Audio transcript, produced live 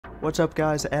What's up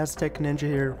guys, Aztec Ninja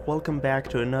here. Welcome back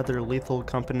to another Lethal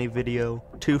Company video.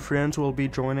 Two friends will be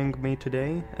joining me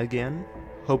today, again.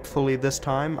 Hopefully this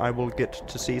time I will get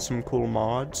to see some cool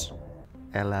mods.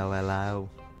 Hello.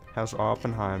 How's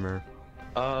Oppenheimer?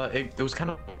 It was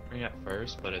kind of boring at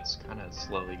first, but it's kind of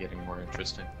slowly getting more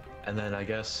interesting. And then I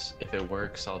guess if it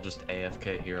works, I'll just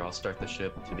AFK here. I'll start the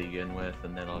ship to begin with,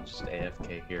 and then I'll just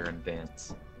AFK here and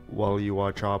dance. While you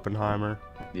watch Oppenheimer?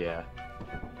 Yeah.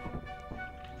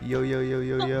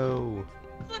 Yo.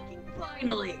 Fucking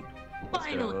finally!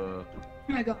 Oh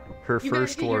my god. Her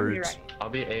first words. Right. I'll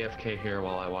be AFK here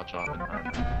while I watch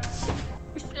Oppenheimer.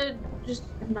 We should just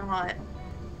not.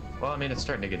 Well, I mean, it's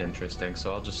starting to get interesting,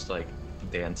 so I'll just, like,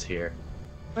 dance here.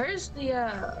 Where's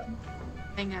the,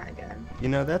 thing at again? You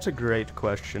know, that's a great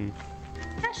question.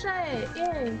 Flashlight!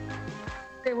 Yay!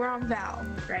 Okay, we're on Val,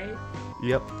 right?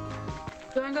 Yep. Do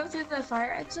you wanna go through the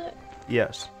fire exit?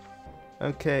 Yes.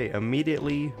 Okay,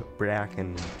 immediately,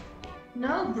 Bracken.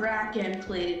 No, Bracken,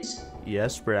 please.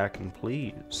 Yes, Bracken,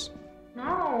 please.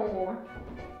 No.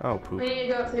 Oh, poop. We need to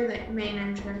go through the main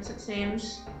entrance, it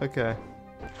seems. Okay.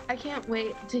 I can't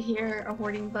wait to hear a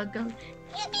hoarding bug go,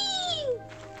 yippee!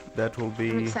 That will I'm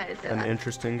be excited for an that.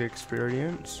 interesting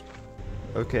experience.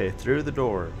 Okay, through the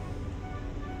door.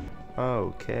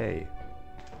 Okay.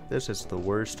 This is the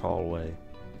worst hallway.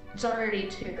 It's already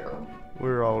 2.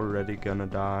 We're already gonna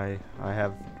die.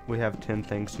 We have 10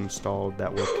 things installed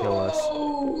that will kill us.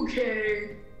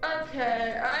 Okay.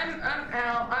 Okay. I'm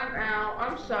out.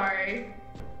 I'm sorry.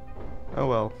 Oh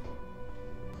well.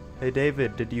 Hey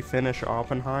David, did you finish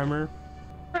Oppenheimer?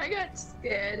 I got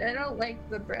scared. I don't like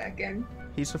the Bracken.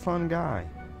 He's a fun guy.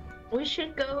 We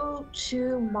should go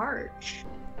to March.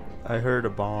 I heard a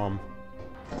bomb.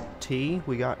 Tea?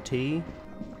 We got tea?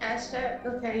 Aztec?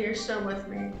 Okay, you're still with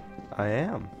me. I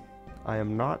am. I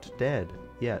am not dead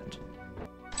yet.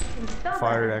 I'm still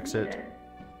Fire there. exit.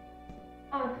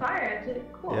 Oh, fire exit.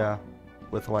 Cool. Yeah,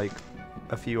 with like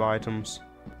a few items.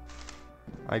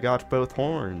 I got both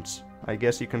horns. I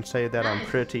guess you can say that I'm Nice.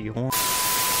 pretty horn.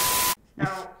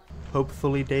 No.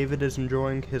 Hopefully David is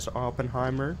enjoying his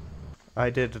Oppenheimer. I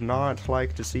did not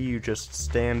like to see you just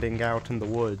standing out in the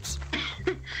woods.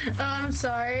 Oh, I'm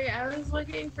sorry. I was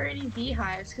looking for any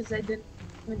beehives because I didn't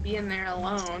want to be in there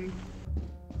alone.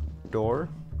 Door?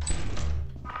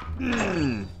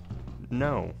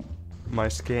 No. My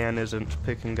scan isn't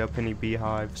picking up any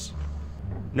beehives.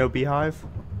 No beehive?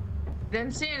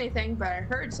 Didn't see anything, but I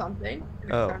heard something.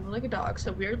 And Oh. it sounded like a dog,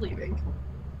 so we're leaving.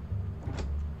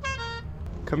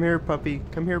 Come here, puppy.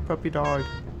 Come here, puppy dog.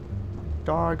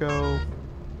 Doggo.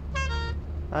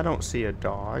 I don't see a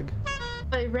dog.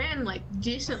 I ran like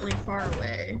decently far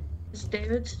away. Is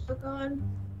David still gone?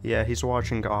 Yeah, he's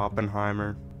watching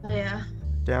Oppenheimer. Oh, yeah.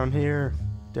 Down here.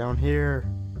 Down here.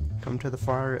 Come to the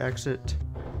fire exit.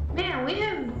 Man, we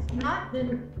have not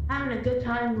been having a good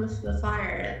time with the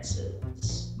fire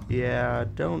exits. Yeah,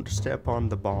 don't step on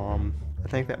the bomb. I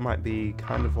think that might be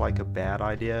kind of like a bad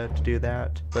idea to do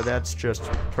that, but that's just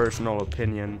personal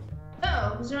opinion.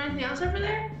 Oh, is there anything else over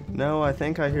there? No, I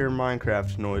think I hear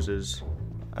Minecraft noises.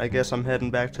 I guess I'm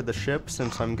heading back to the ship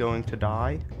since I'm going to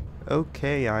die.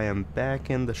 Okay, I am back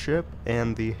in the ship,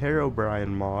 and the Herobrine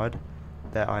mod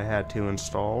that I had to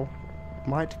install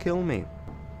might kill me.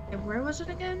 And where was it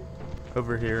again?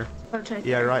 Over here. Oh, it's right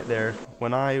Yeah, there. right there.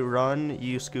 When I run,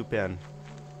 you scoop in.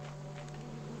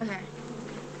 Okay.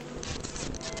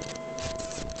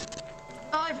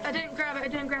 Oh, I didn't grab it. I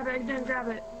didn't grab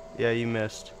it. Yeah, you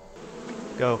missed.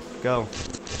 Go.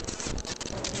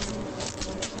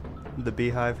 The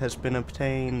beehive has been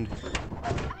obtained.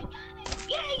 I got it.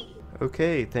 Yay!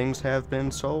 Okay, things have been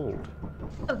sold.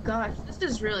 Oh gosh, this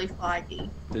is really foggy.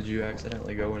 Did you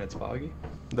accidentally go when it's foggy?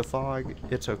 The fog,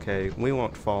 it's okay. We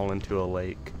won't fall into a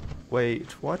lake.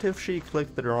 Wait, what if she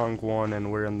clicked the wrong one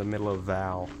and we're in the middle of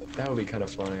Val? That would be kind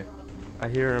of funny. I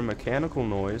hear a mechanical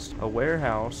noise, a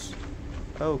warehouse.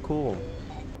 Oh, cool.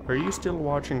 Are you still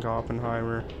watching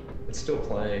Oppenheimer? It's still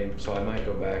playing, so I might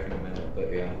go back in a minute,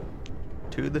 but yeah.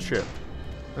 To the ship.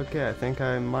 Okay, I think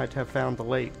I might have found the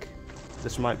lake.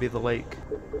 This might be the lake.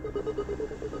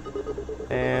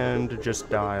 And just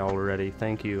die already,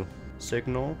 thank you.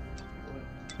 Signal.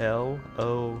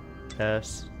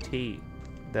 L-O-S-T.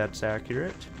 That's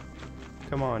accurate.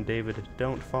 Come on, David,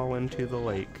 don't fall into the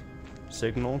lake.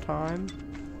 Signal time.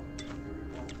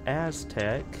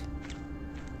 Aztec.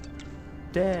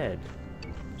 Dead.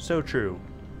 So true.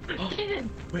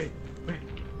 Wait.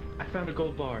 I found a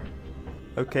gold bar.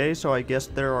 Okay, so I guess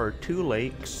there are 2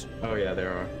 lakes, Oh yeah,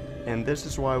 there are. and this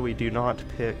is why we do not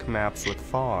pick maps with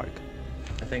fog.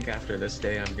 I think after this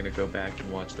day, I'm gonna go back and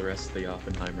watch the rest of the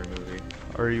Oppenheimer movie.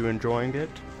 Are you enjoying it?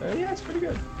 Yeah, it's pretty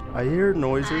good. I hear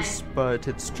noises, but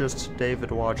it's just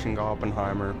David watching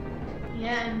Oppenheimer.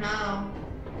 Yeah, no.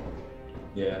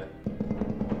 Yeah.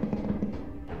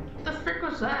 What the frick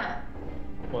was that?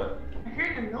 What? I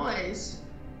heard a noise.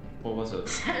 What was it?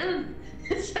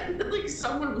 It sounded like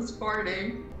someone was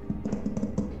farting.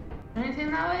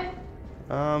 Anything that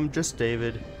way? Just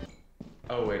David.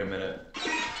 Oh, wait a minute.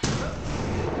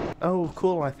 Oh,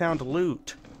 cool, I found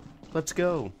loot. Let's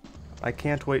go. I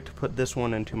can't wait to put this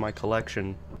one into my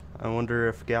collection. I wonder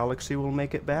if Galaxy will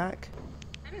make it back?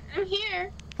 I'm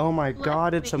here. Oh my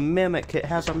god, it's a mimic. It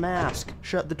has a mask.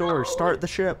 Shut the door. Start the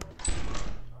ship.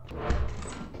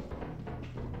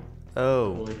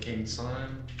 Oh. Holy King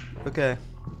Son. Okay.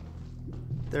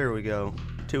 There we go.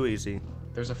 Too easy.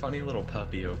 There's a funny little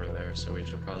puppy over there, so we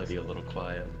should probably be a little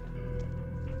quiet.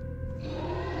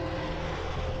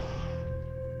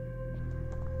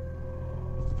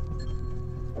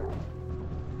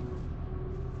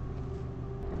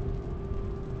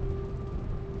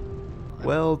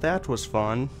 Well, that was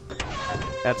fun.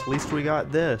 At least we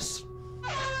got this.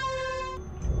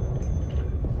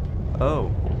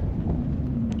 Oh.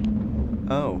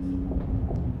 Oh.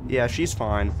 Yeah, she's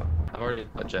fine. I've already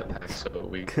got a jetpack, so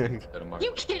we can go tomorrow.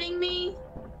 You kidding me?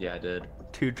 Yeah, I did.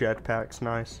 2 jetpacks,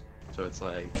 nice. So it's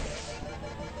like...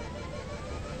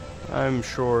 I'm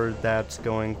sure that's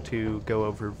going to go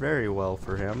over very well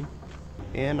for him.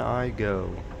 In I go.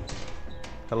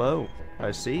 Hello,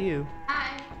 I see you.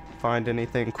 Hi. Find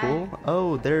anything cool?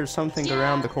 Oh, there's something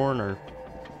around the corner.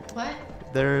 What?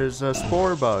 There's a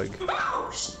spore bug.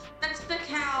 Oh, that's the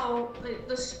cow,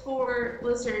 the spore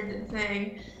lizard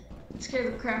thing. It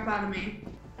scared the crap out of me.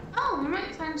 Oh, we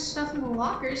might find stuff in the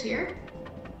lockers here.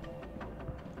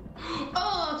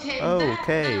 Oh, okay.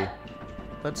 Okay.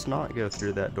 Let's not go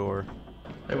through that door.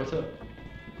 Hey, what's up?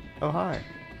 Oh, hi.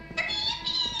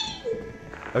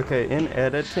 Okay, in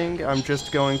editing, I'm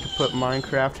just going to put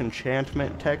Minecraft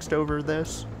enchantment text over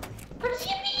this. What does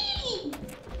he mean?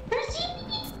 What does he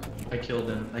mean? I killed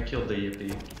him. I killed the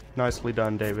Yippee. Nicely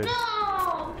done, David.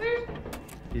 No!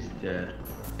 He's dead.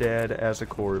 Dead as a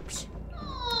corpse.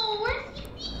 Oh, where's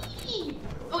he be?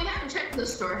 Oh, we haven't checked the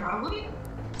store, have we?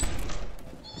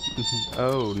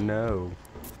 Oh, no.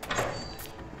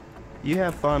 You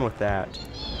have fun with that.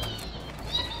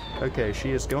 Okay,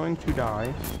 she is going to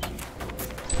die.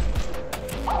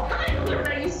 Oh my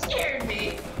god, you scared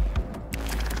me.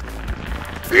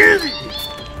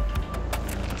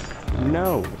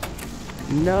 No.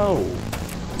 No.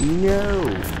 No.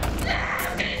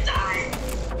 I'm gonna die.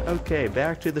 Okay,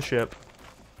 back to the ship.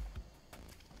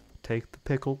 Take the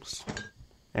pickles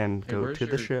and Hey, go where's to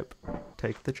the your- ship.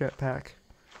 Take the jetpack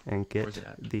and Where's get it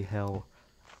at? the hell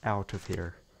out of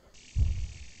here.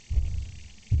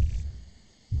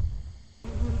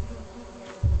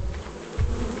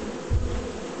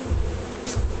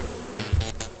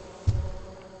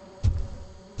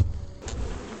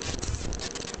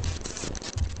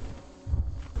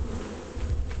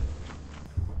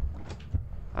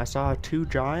 I saw 2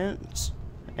 giants,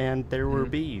 and there were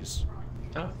bees,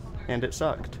 Oh. and it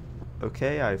sucked.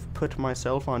 Okay, I've put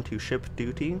myself onto ship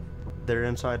duty. They're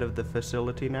inside of the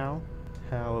facility now.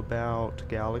 How about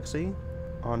Galaxy?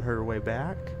 On her way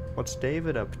back? What's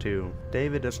David up to?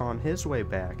 David is on his way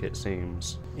back, it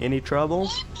seems. Any trouble?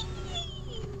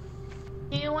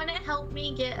 Do you want to help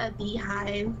me get a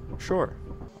beehive? Sure.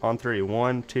 On 3.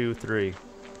 1, 2, 3.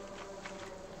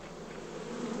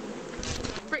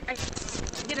 Frick, I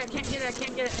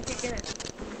can't get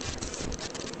it.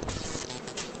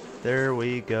 There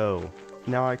we go.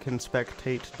 Now I can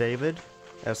spectate David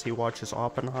as he watches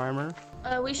Oppenheimer.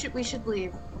 We should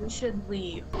leave. We should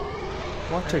leave.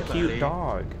 What Hey, a cute buddy.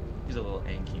 dog. He's a little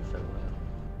anky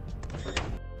fella.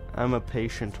 I'm a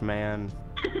patient man.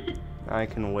 I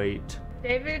can wait.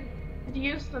 David could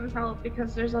use some help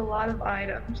because there's a lot of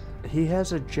items. He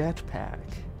has a jetpack.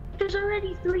 There's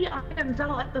already 3 items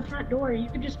out at the front door. You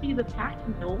could just be the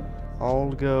packing mule.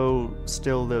 I'll go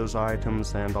steal those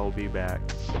items and I'll be back.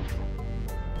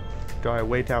 Do I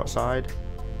wait outside?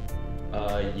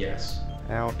 Yes.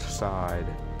 Outside.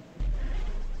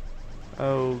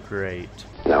 Oh, great.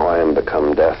 Now I am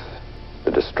become death,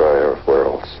 the destroyer of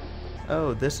worlds.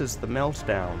 Oh, this is the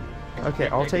meltdown. Okay,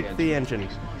 I'll take the engine.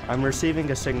 I'm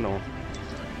receiving a signal.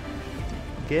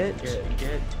 Get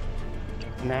Get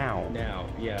now. now.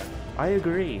 Yeah. I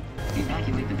agree.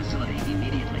 Evacuate the facility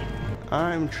immediately.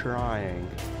 I'm trying.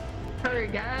 Hurry,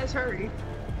 guys, hurry.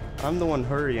 I'm the one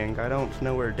hurrying. I don't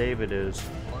know where David is.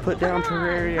 Put down Come on,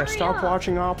 Terraria. hurry Stop up.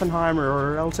 watching Oppenheimer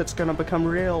or else it's gonna become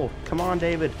real. Come on,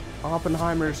 David.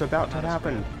 Oppenheimer's about to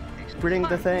happen. Bring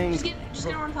the thing. Just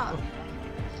get on top.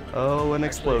 Oh, an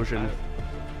explosion.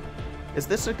 Actually, Is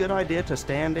this a good idea to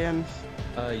stand in?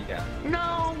 yeah.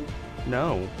 No.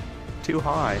 No. Too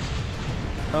high.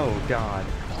 Oh, God.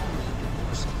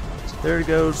 There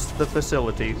goes the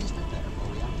facility.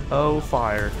 Oh,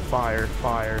 fire, fire,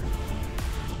 fire.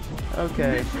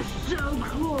 Okay. This is so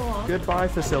cool. Goodbye,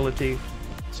 facility.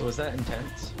 So was that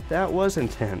intense? That was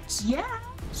intense. Yeah.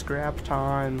 Scrap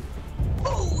time.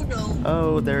 Oh no.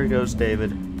 Oh, there goes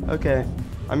David. Okay.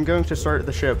 I'm going to start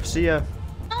the ship. See ya.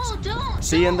 No, don't.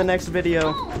 See you in the don't, next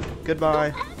video. don't.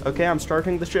 Goodbye. Okay, I'm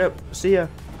starting the ship. See ya.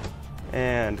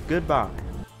 And goodbye.